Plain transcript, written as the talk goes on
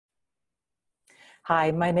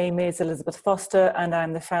Hi, my name is Elizabeth Foster and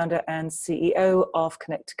I'm the founder and CEO of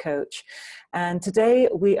Connect Coach. And today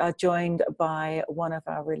we are joined by one of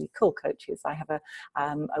our really cool coaches.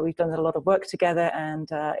 We've done a lot of work together and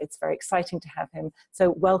it's very exciting to have him.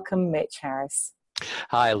 So welcome, Mitch Harris.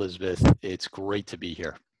 Hi, Elizabeth. It's great to be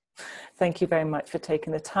here. Thank you very much for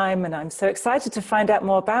taking the time, and I'm so excited to find out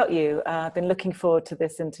more about you. I've been looking forward to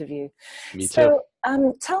this interview. Me too.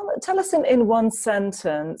 Tell us in one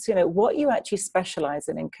sentence, what you actually specialize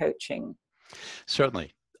in coaching.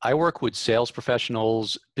 Certainly. I work with sales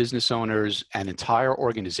professionals, business owners, and entire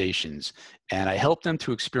organizations, and I help them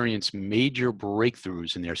to experience major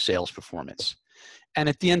breakthroughs in their sales performance. And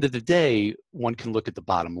at the end of the day, one can look at the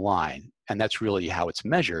bottom line, and that's really how it's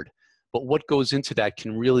measured. But what goes into that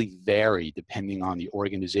can really vary depending on the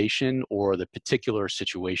organization or the particular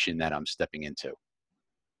situation that I'm stepping into.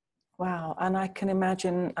 Wow. And I can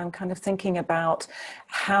imagine, I'm kind of thinking about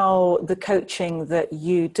how the coaching that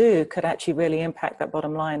you do could actually really impact that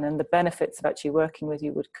bottom line, and the benefits of actually working with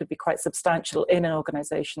you could be quite substantial in an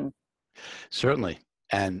organization. Certainly.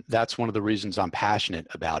 And that's one of the reasons I'm passionate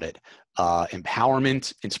about it.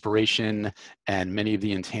 Empowerment, inspiration, and many of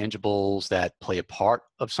the intangibles that play a part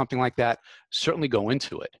of something like that certainly go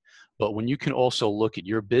into it. But when you can also look at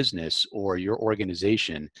your business or your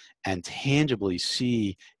organization and tangibly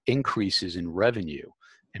see increases in revenue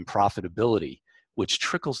and profitability, which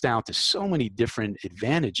trickles down to so many different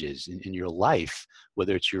advantages in your life,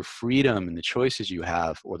 whether it's your freedom and the choices you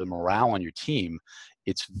have or the morale on your team,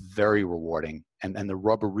 it's very rewarding. And the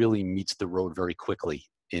rubber really meets the road very quickly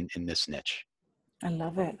in this niche. I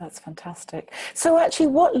love it. That's fantastic. So actually,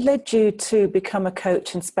 what led you to become a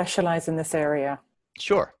coach and specialize in this area?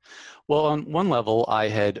 Sure. Well, on one level, I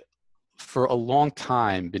had for a long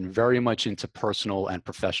time been very much into personal and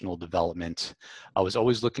professional development. I was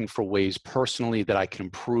always looking for ways personally that I can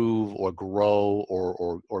improve or grow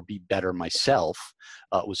or be better myself.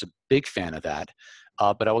 Was a big fan of that.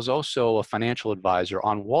 But I was also a financial advisor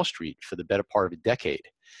on Wall Street for the better part of a decade.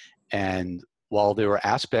 And while there were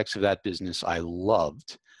aspects of that business I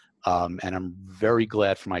loved, and I'm very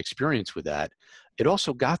glad for my experience with that, it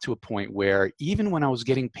also got to a point where even when I was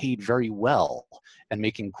getting paid very well and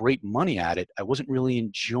making great money at it, I wasn't really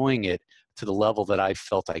enjoying it to the level that I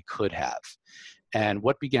felt I could have. And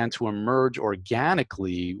what began to emerge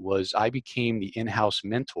organically was I became the in-house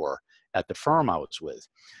mentor at the firm I was with,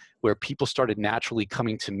 where people started naturally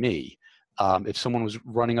coming to me. If someone was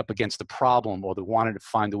running up against a problem or they wanted to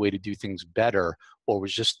find a way to do things better or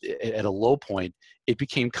was just at a low point, it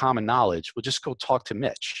became common knowledge. Well, just go talk to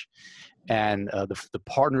Mitch. And the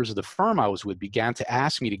partners of the firm I was with began to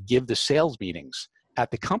ask me to give the sales meetings at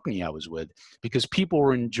the company I was with because people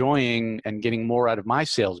were enjoying and getting more out of my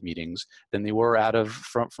sales meetings than they were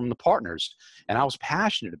from the partners. And I was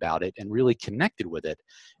passionate about it and really connected with it.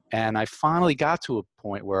 And I finally got to a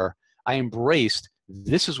point where I embraced,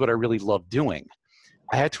 this is what I really love doing.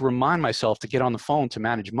 I had to remind myself to get on the phone to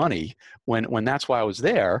manage money when that's why I was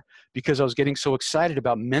there, because I was getting so excited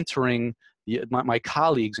about mentoring my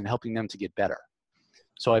colleagues and helping them to get better.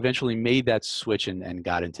 So I eventually made that switch and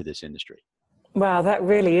got into this industry. Wow, that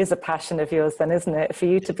really is a passion of yours then, isn't it? For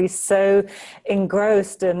you to be so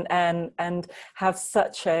engrossed and have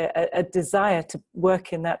such a desire to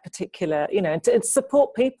work in that particular, and to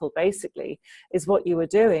support people basically is what you were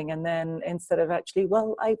doing. And then instead of actually,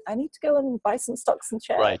 well, I need to go and buy some stocks and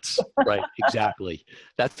shares. Right, exactly.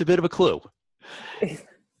 That's a bit of a clue,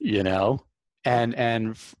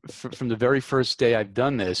 And from the very first day I've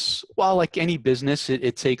done this, well, like any business,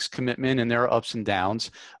 it takes commitment and there are ups and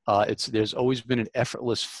downs. There's always been an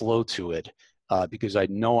effortless flow to it because I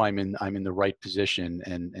know I'm in the right position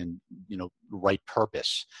and right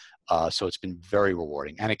purpose. So it's been very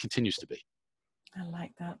rewarding, and it continues to be. I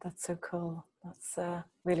like that. That's so cool. That's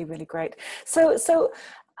really, really great. So,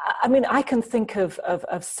 I mean, I can think of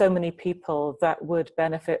so many people that would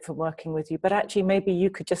benefit from working with you, but actually maybe you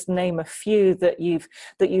could just name a few that you've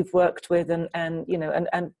worked with and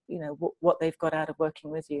what they've got out of working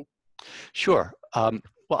with you. Sure.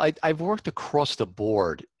 Well, I've worked across the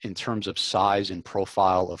board in terms of size and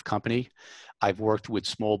profile of company. I've worked with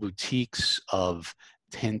small boutiques of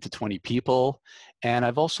 10 to 20 people, and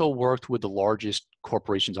I've also worked with the largest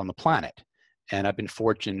corporations on the planet. And I've been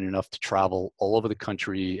fortunate enough to travel all over the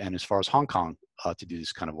country and as far as Hong Kong to do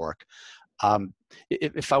this kind of work.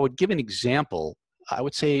 If I would give an example, I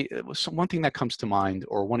would say one thing that comes to mind,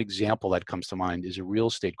 or one example that comes to mind, is a real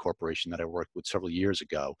estate corporation that I worked with several years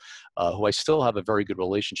ago, who I still have a very good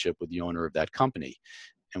relationship with the owner of that company.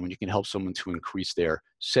 and when you can help someone to increase their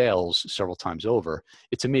sales several times over,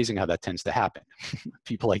 it's amazing how that tends to happen.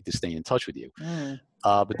 People like to stay in touch with you.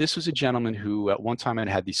 But this was a gentleman who at one time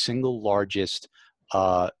had the single largest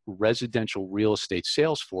residential real estate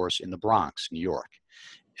sales force in the Bronx, New York,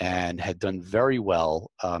 and had done very well,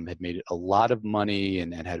 had made a lot of money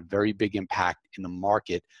and had a very big impact in the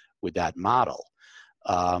market with that model.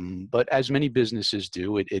 But as many businesses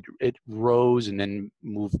do, it rose and then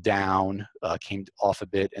moved down, came off a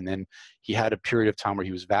bit, and then he had a period of time where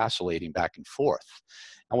he was vacillating back and forth.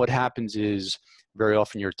 And what happens is very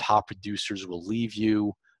often your top producers will leave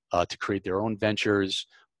you to create their own ventures,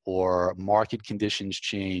 or market conditions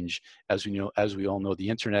change. As we all know, the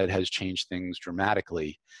internet has changed things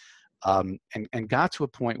dramatically, and got to a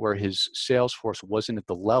point where his sales force wasn't at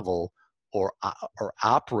the level or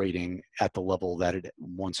operating at the level that it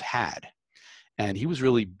once had. And he was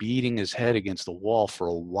really beating his head against the wall for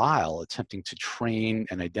a while, attempting to train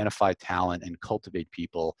and identify talent and cultivate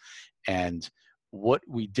people. And what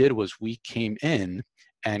we did was we came in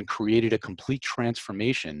and created a complete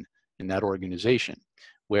transformation in that organization,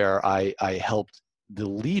 where I helped the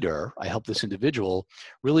leader, I helped this individual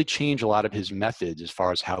really change a lot of his methods as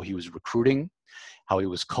far as how he was recruiting, how he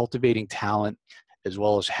was cultivating talent, as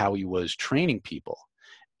well as how he was training people.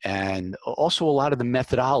 And also a lot of the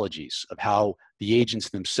methodologies of how the agents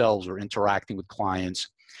themselves were interacting with clients,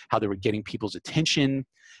 how they were getting people's attention,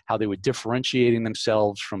 how they were differentiating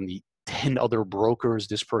themselves from the 10 other brokers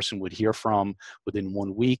this person would hear from within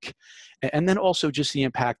 1 week. And then also just the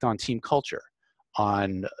impact on team culture,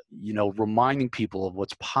 on, reminding people of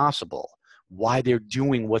what's possible, why they're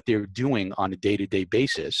doing what they're doing on a day-to-day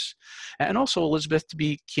basis. And also, Elizabeth, to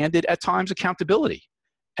be candid, at times accountability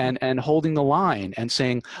and holding the line and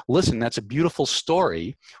saying, listen, that's a beautiful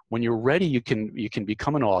story. When you're ready, you can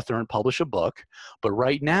become an author and publish a book. But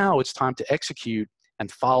right now it's time to execute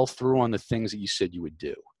and follow through on the things that you said you would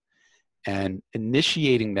do. And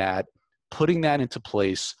initiating that, putting that into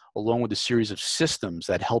place, along with a series of systems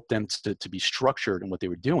that helped them to be structured in what they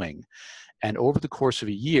were doing. And over the course of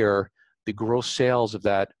a year, the gross sales of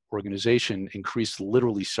that organization increased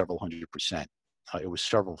literally several hundred%. It was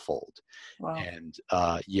several-fold. Wow. And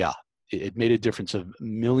it made a difference of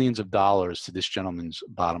millions of dollars to this gentleman's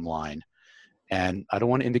bottom line. And I don't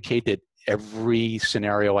want to indicate that every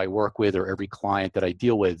scenario I work with or every client that I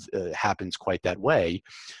deal with happens quite that way.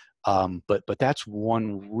 But that's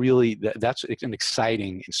one really, that's an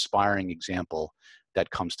exciting, inspiring example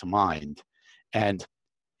that comes to mind. And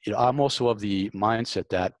I'm also of the mindset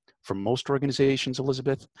that for most organizations,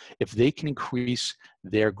 Elizabeth, if they can increase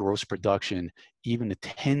their gross production even to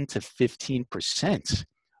 10 to 15%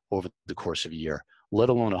 over the course of a year, let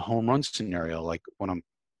alone a home run scenario like what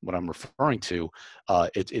I'm referring to,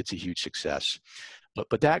 it's a huge success.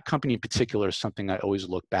 But that company in particular is something I always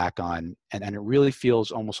look back on, and it really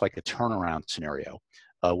feels almost like a turnaround scenario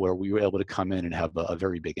where we were able to come in and have a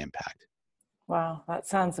very big impact. Wow, that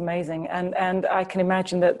sounds amazing. And I can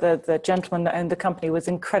imagine that the gentleman that owned the company was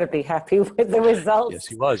incredibly happy with the results. Yes,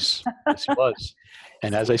 he was. Yes, he was.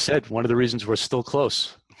 And as I said, one of the reasons we're still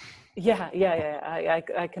close. Yeah.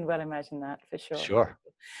 I can well imagine that, for sure. Sure.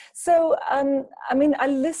 So, I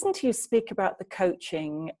listened to you speak about the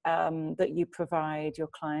coaching that you provide your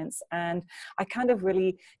clients, and I kind of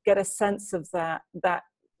really get a sense of that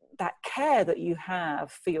care that you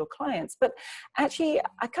have for your clients. But actually,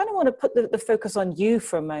 I kind of want to put the focus on you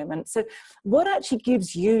for a moment. So what actually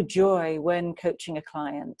gives you joy when coaching a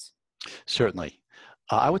client? Certainly.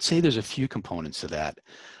 I would say there's a few components to that.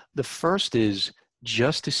 The first is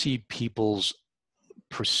just to see people's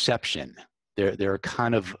perception, their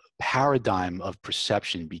kind of paradigm of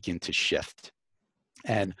perception begin to shift,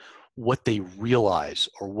 and what they realize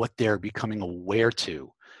or what they're becoming aware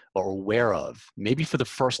to or aware of, maybe for the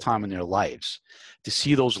first time in their lives, to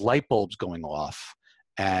see those light bulbs going off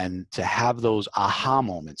and to have those aha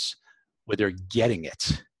moments where they're getting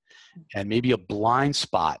it. And maybe a blind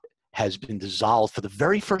spot has been dissolved for the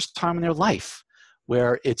very first time in their life,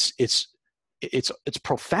 where it's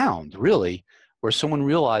profound, really, where someone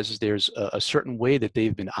realizes there's a certain way that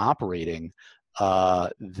they've been operating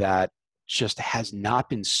that just has not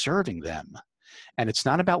been serving them. And it's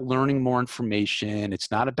not about learning more information. It's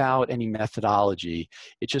not about any methodology.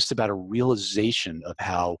 It's just about a realization of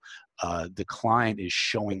how the client is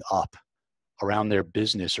showing up around their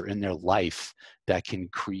business or in their life that can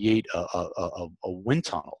create a wind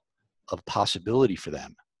tunnel of possibility for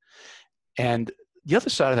them. And the other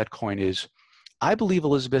side of that coin is, I believe,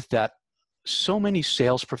 Elizabeth, that so many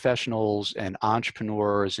sales professionals and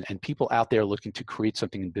entrepreneurs and people out there looking to create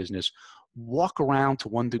something in business walk around to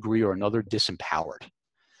one degree or another disempowered.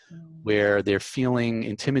 where they're feeling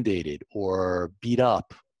intimidated or beat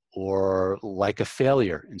up or like a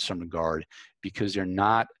failure in some regard because they're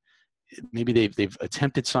not, maybe they've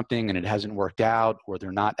attempted something and it hasn't worked out, or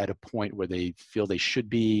they're not at a point where they feel they should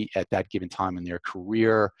be at that given time in their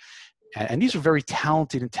career. And these are very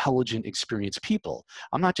talented, intelligent, experienced people.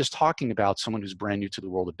 I'm not just talking about someone who's brand new to the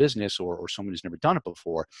world of business or someone who's never done it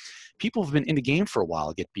before. People who've been in the game for a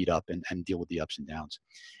while get beat up and deal with the ups and downs.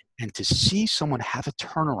 And to see someone have a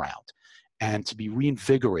turnaround and to be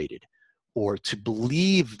reinvigorated, or to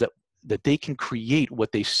believe that they can create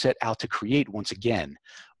what they set out to create once again,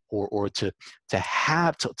 or to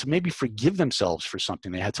maybe forgive themselves for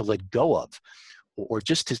something they had to let go of, or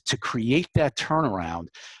just to create that turnaround,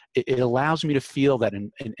 it allows me to feel that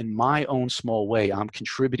in my own small way, I'm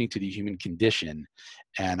contributing to the human condition,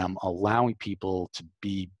 and I'm allowing people to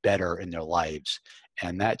be better in their lives.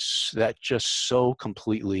 And that just so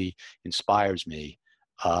completely inspires me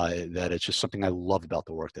that it's just something I love about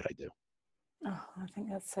the work that I do. Oh, I think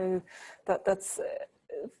that's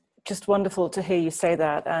just wonderful to hear you say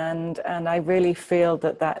that, and I really feel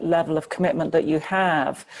that level of commitment that you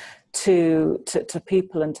have to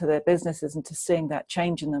people and to their businesses, and to seeing that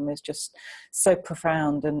change in them, is just so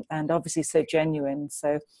profound and obviously so genuine.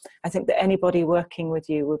 So I think that anybody working with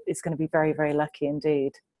you is going to be very, very lucky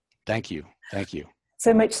indeed. Thank you.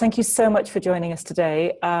 So Mitch, thank you so much for joining us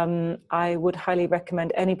today. I would highly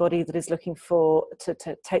recommend anybody that is looking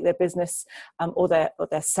to take their business or their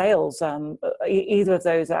sales, either of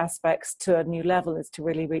those aspects, to a new level, is to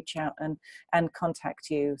really reach out and contact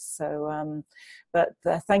you. So,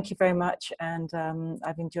 thank you very much, and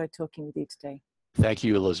I've enjoyed talking with you today. Thank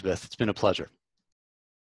you, Elizabeth. It's been a pleasure.